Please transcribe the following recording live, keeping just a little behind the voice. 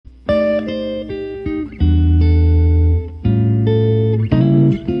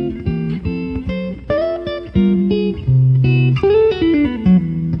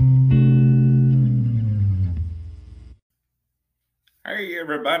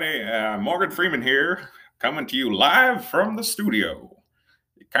everybody. Morgan Freeman here, coming to you live from the studio.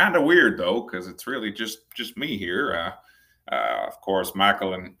 Kind of weird though, because it's really just me here. Of course,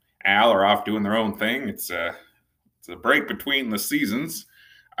 Michael and Al are off doing their own thing. It's a break between the seasons,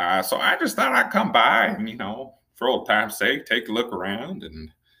 so I just thought I'd come by and for old time's sake, take a look around. And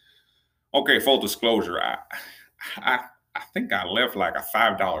okay, full disclosure, I I think I left like a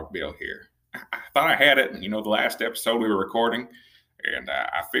 $5 bill here. I thought I had it, the last episode we were recording, and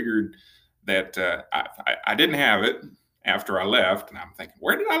I figured that I didn't have it after I left, and I'm thinking,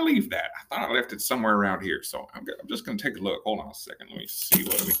 where did I leave that? I thought I left it somewhere around here, so I'm just going to take a look. Hold on a second. Let me see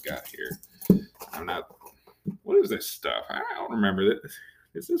what we got here. I'm not. What is this stuff? I don't remember that.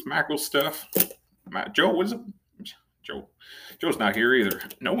 Is this Michael's stuff? Joe was it? Joe's not here either.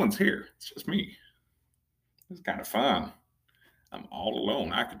 No one's here. It's just me. It's kind of fun. I'm all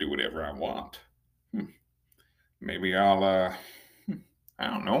alone. I could do whatever I want. Maybe I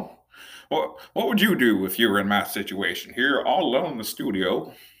don't know. What would you do if you were in my situation? Here, all alone in the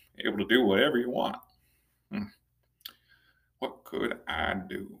studio, able to do whatever you want. What could I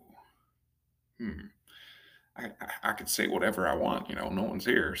do? I could say whatever I want. No one's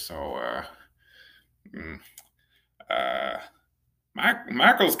here, so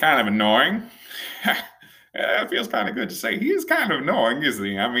Michael's kind of annoying. It feels kind of good to say he is kind of annoying, isn't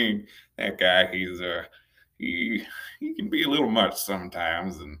he? I mean, that guy, he can be a little much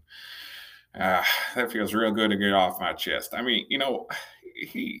sometimes, and that feels real good to get off my chest. I mean,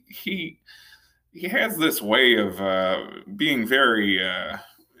 he has this way of being very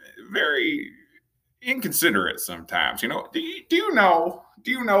inconsiderate sometimes. Do you know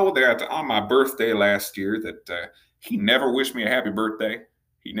that on my birthday last year that he never wished me a happy birthday?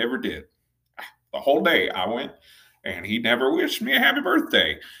 He never did. The whole day I went, and he never wished me a happy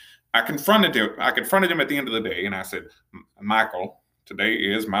birthday. I confronted him at the end of the day, and I said, Michael, today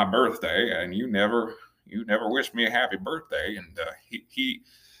is my birthday, and you never wished me a happy birthday. And he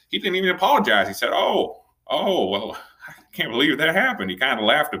didn't even apologize. He said, oh, well, I can't believe that happened. He kind of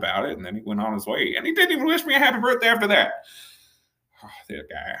laughed about it, and then he went on his way. And he didn't even wish me a happy birthday after that. Oh, that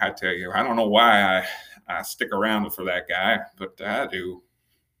guy, I tell you, I don't know why I stick around for that guy, but I do.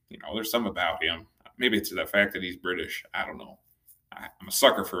 There's something about him. Maybe it's the fact that he's British. I don't know. I'm a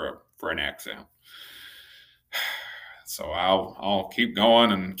sucker for an accent. So I'll keep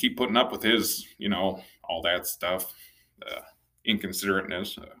going and keep putting up with his, all that stuff,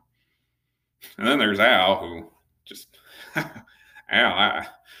 inconsiderateness. And then there's Al, who just Al.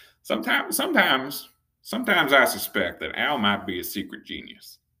 Sometimes I suspect that Al might be a secret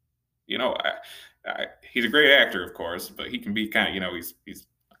genius. He's a great actor, of course, but he can be kind of, he's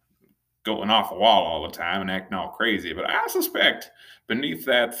going off the wall all the time and acting all crazy. But I suspect beneath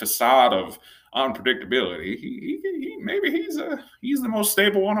that facade of unpredictability, maybe he's the most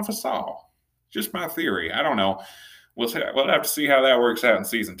stable one of us all. Just my theory. I don't know. We'll have to see how that works out in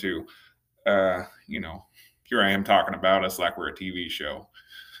season 2. Here I am talking about us like we're a TV show.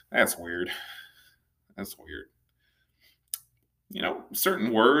 That's weird.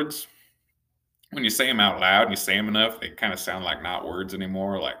 Certain words, when you say them out loud and you say them enough, they kind of sound like not words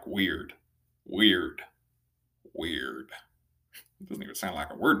anymore, like weird. It doesn't even sound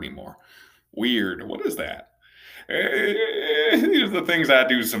like a word anymore. Weird. What is that? These are the things I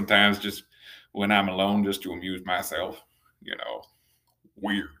do sometimes just when I'm alone, just to amuse myself.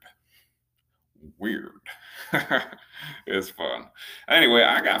 Weird. It's fun. Anyway,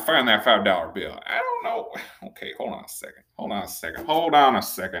 I got to find that $5 bill. I don't know. Okay, hold on a second.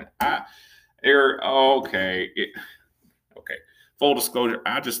 Okay. Okay. Full disclosure,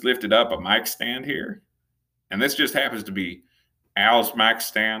 I just lifted up a mic stand here, and this just happens to be Al's mic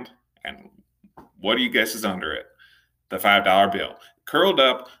stand. And what do you guess is under it? The $5 bill. Curled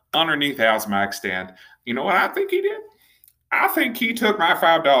up underneath Al's mic stand. You know what I think he did? I think he took my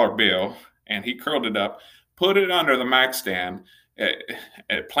 $5 bill and he curled it up, put it under the mic stand,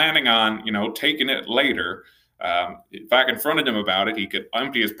 planning on, taking it later. If I confronted him about it, he could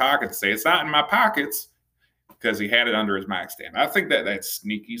empty his pockets and say, it's not in my pockets, because he had it under his mic stand. I think that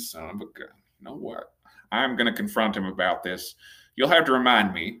sneaky son of a gun. You know what? I'm going to confront him about this. You'll have to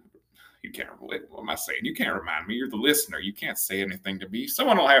remind me. You can't, what am I saying? You can't remind me. You're the listener. You can't say anything to me.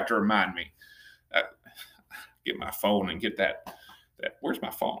 Someone will have to remind me. Get my phone and get that. Where's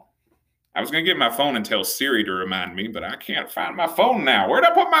my phone? I was going to get my phone and tell Siri to remind me, but I can't find my phone now. Where'd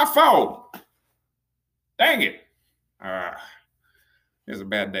I put my phone? Dang it. It's a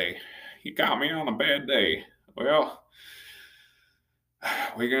bad day. You got me on a bad day. Well,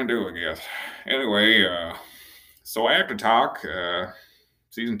 what are you going to do, I guess? Anyway, so after talk,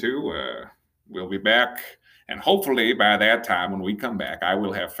 season 2, we'll be back And hopefully by that time, when we come back, I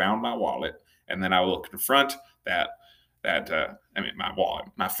will have found my wallet, and then I will confront my wallet,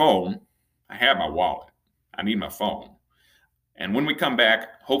 my phone. I have my wallet. I need my phone. And when we come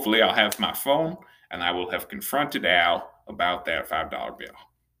back, hopefully I'll have my phone, and I will have confronted Al about that $5 bill.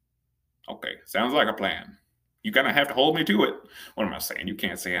 Okay, sounds like a plan. You're going to have to hold me to it. What am I saying? You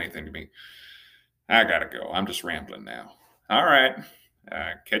can't say anything to me. I got to go. I'm just rambling now. All right.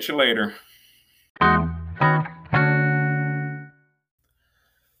 Catch you later.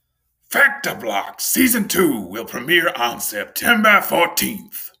 Factor Block Season 2 will premiere on September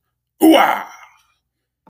 14th. Ooh-ah!